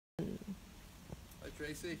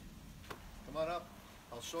Tracy. Come on up.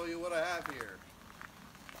 I'll show you what I have here.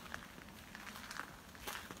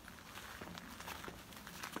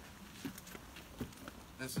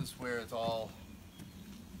 This is where it's all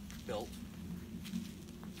built,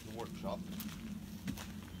 the workshop.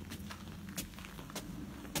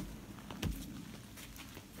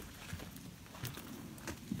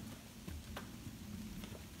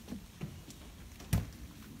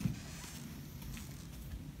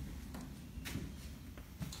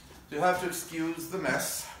 You have to excuse the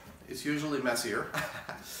mess. It's usually messier.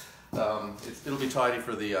 It'll be tidy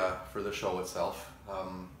for the show itself.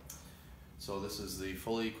 So this is the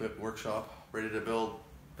fully equipped workshop, ready to build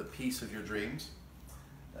the piece of your dreams.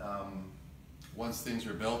 Once things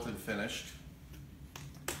are built and finished,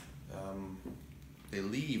 they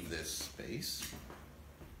leave this space.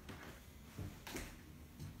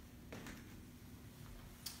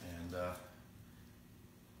 And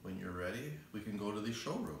when you're ready, we can go to the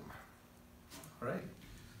showroom. All right,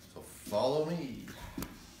 so follow me.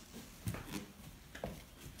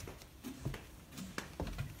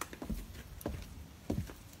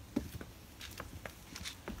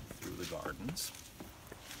 Through the gardens.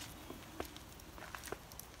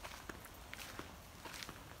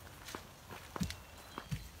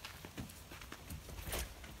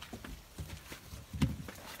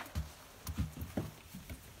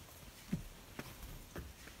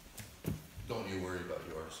 Don't you worry about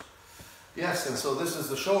yours. Yes, and so this is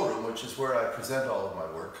the showroom, which is where I present all of my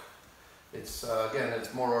work. It's, again,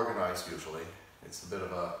 it's more organized usually. It's a bit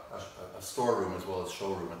of a storeroom as well as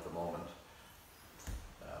showroom at the moment.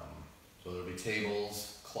 So there'll be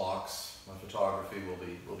tables, clocks, my photography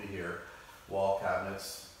will be here, wall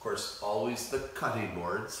cabinets, of course always the cutting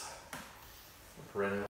boards, the perennial